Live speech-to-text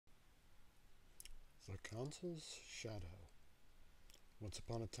Consul's Shadow. Once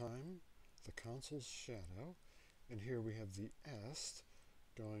upon a time, the Consul's Shadow, and here we have the est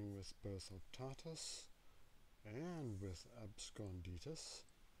going with both optatus and with absconditus.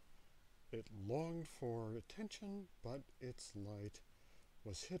 It longed for attention, but its light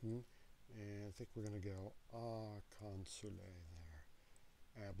was hidden, and I think we're going to go consule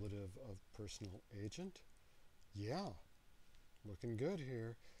there. Ablative of personal agent. Yeah, looking good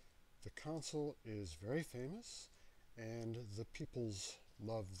here. The consul is very famous, and the peoples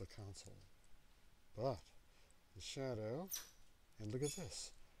love the consul. But the shadow, and look at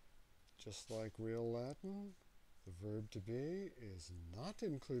this, just like real Latin, the verb to be is not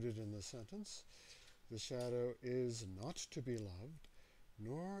included in the sentence. The shadow is not to be loved,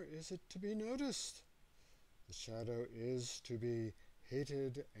 nor is it to be noticed. The shadow is to be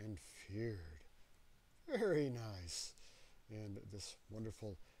hated and feared. Very nice. And this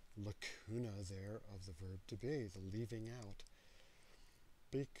wonderful lacuna there of the verb to be, the leaving out.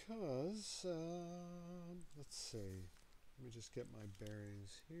 Because, let's see, let me just get my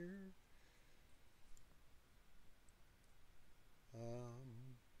bearings here.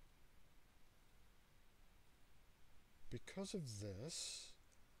 Because of this,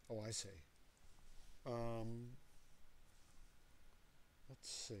 oh, I see. Let's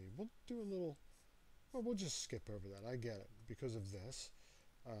see, we'll do a little, well, we'll just skip over that. I get it. Because of this,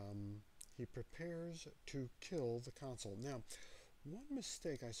 he prepares to kill the consul. Now, one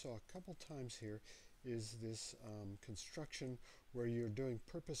mistake I saw a couple times here is this construction where you're doing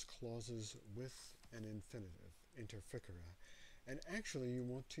purpose clauses with an infinitive, interficere. And actually, you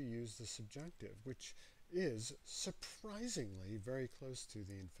want to use the subjunctive, which is surprisingly very close to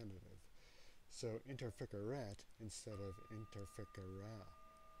the infinitive. So interficeret instead of interficere.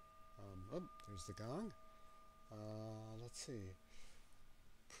 Oh, there's the gong. Let's see.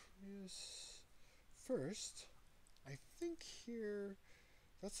 First, I think here,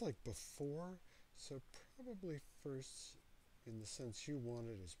 that's like before, so probably first in the sense you want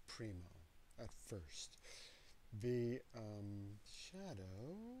it as primo, at first. The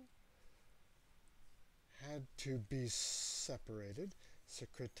shadow had to be separated,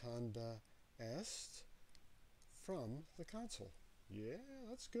 secretanda est, from the consul. Yeah,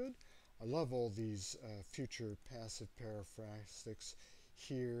 that's good. I love all these future passive paraphrastics.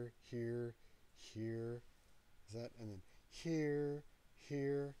 Here, here, here, that, and then here,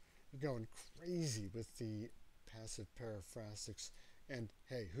 here. You're going crazy with the passive paraphrastics. And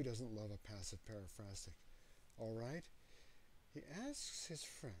hey, who doesn't love a passive paraphrastic? All right? He asks his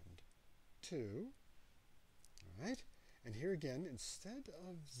friend to, all right? And here again, instead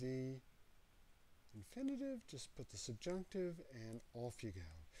of the infinitive, just put the subjunctive and off you go.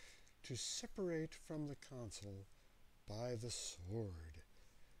 To separate from the consul by the sword.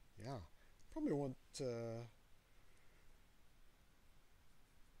 Yeah, probably want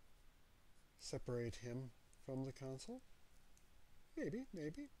separate him from the consul. Maybe,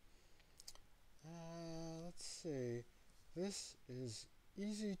 maybe. Let's see. This is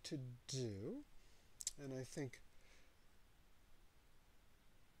easy to do, and I think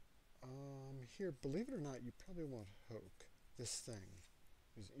here, believe it or not, you probably want hoc. This thing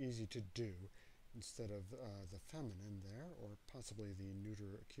is easy to do instead of the feminine there, or possibly the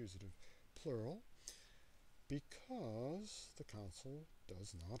neuter accusative plural, because the consul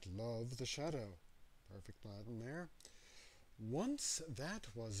does not love the shadow. Perfect Latin there. Once that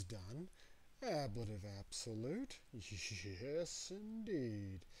was done, ablative absolute, yes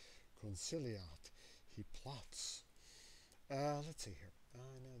indeed, conciliat, he plots. Let's see here.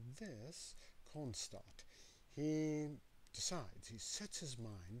 Now this, constat, he decides, he sets his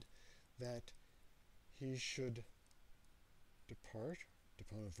mind that he should depart,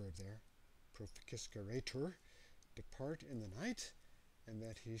 deponent verb there, proficiscerator, depart in the night, and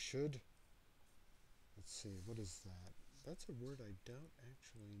that he should, let's see, what is that? That's a word I don't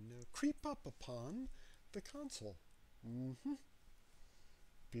actually know. Creep up upon the consul.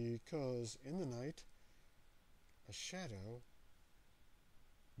 Because in the night, a shadow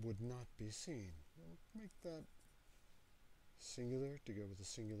would not be seen. We'll make that singular to go with a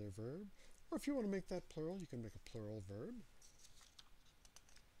singular verb. Or if you want to make that plural, you can make a plural verb.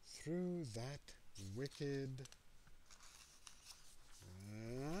 Through that wicked,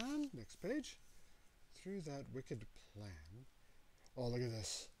 and next page, through that wicked plan. Oh, look at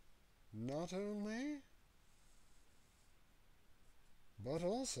this. Not only, but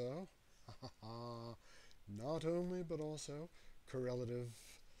also, not only, but also, correlative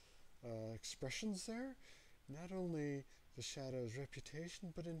expressions there. Not only the shadow's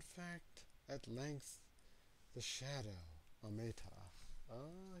reputation, but in fact, at length, the shadow, ameta.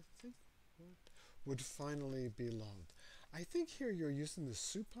 I think, would finally be loved. I think here you're using the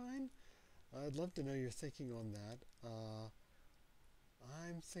supine. I'd love to know your thinking on that.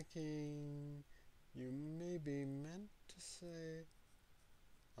 I'm thinking you may be meant to say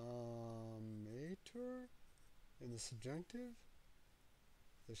mater in the subjunctive.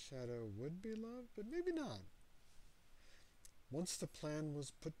 The shadow would be loved, but maybe not. Once the plan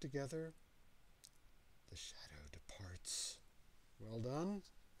was put together, the shadow departs. Well done.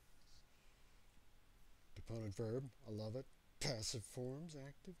 Deponent verb, I love it. Passive forms,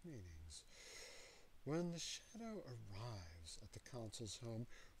 active meanings. When the shadow arrives at the consul's home,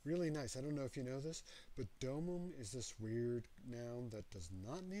 really nice. I don't know if you know this, but domum is this weird noun that does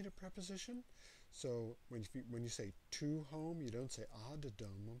not need a preposition. So when you say to home, you don't say ad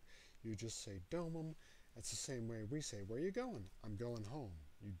domum. You just say domum. That's the same way we say, where are you going? I'm going home.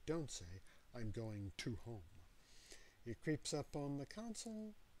 You don't say, I'm going to home. He creeps up on the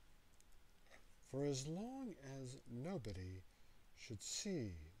consul. For as long as nobody should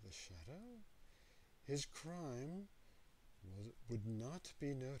see the shadow, his crime would not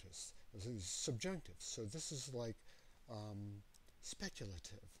be noticed. This is subjunctive, so this is like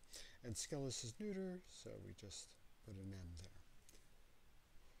speculative. And scelus is neuter, so we just put an M there.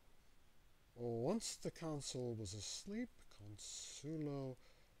 Once the consul was asleep, consulo,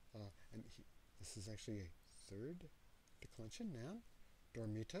 this is actually a third declension noun,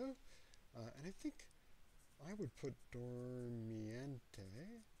 dormito, and I think I would put dormiente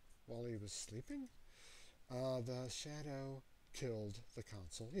while he was sleeping. The shadow killed the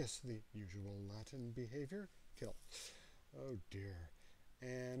consul. Yes, the usual Latin behavior, kill. Oh dear.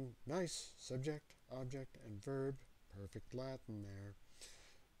 And nice, subject, object, and verb, perfect Latin there.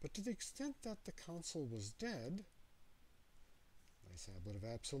 But to the extent that the consul was dead, nice ablative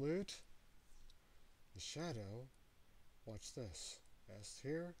absolute, the shadow, watch this, S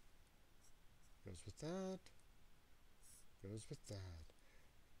here, goes with that, goes with that,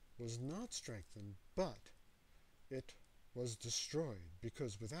 was not strengthened, but it was destroyed,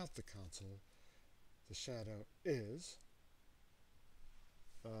 because without the consul, the shadow is,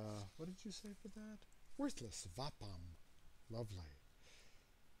 what did you say for that? Worthless, vapam, lovely.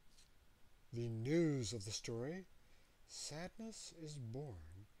 The news of the story, sadness is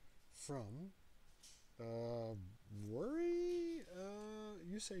born from worry,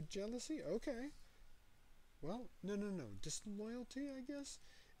 you say jealousy? Okay. Well, no. Disloyalty, I guess.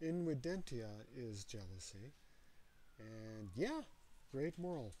 Invidentia is jealousy. And yeah, great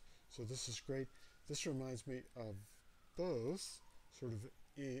moral. So this is great. This reminds me of both sort of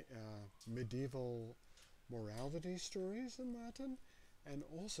medieval morality stories in Latin, and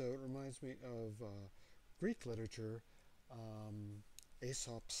also it reminds me of Greek literature,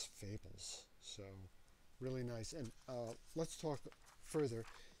 Aesop's fables. So really nice. And let's talk further.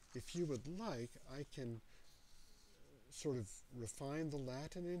 If you would like, I can sort of refine the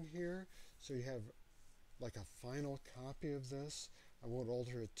Latin in here so you have like a final copy of this. I won't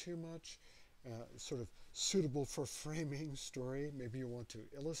alter it too much. Sort of suitable for framing story. Maybe you want to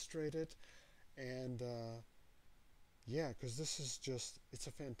illustrate it. And yeah, because this is just, it's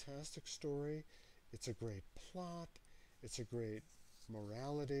a fantastic story. It's a great plot. It's a great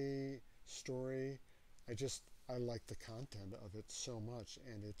morality story. I like the content of it so much,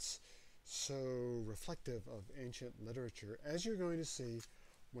 and it's so reflective of ancient literature, as you're going to see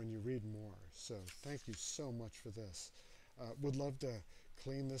when you read more. So thank you so much for this. Would love to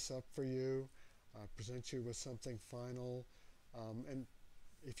clean this up for you, present you with something final, and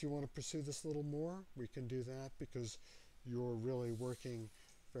if you want to pursue this a little more, we can do that, because you're really working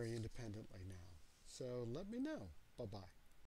very independently now. So let me know. Bye-bye.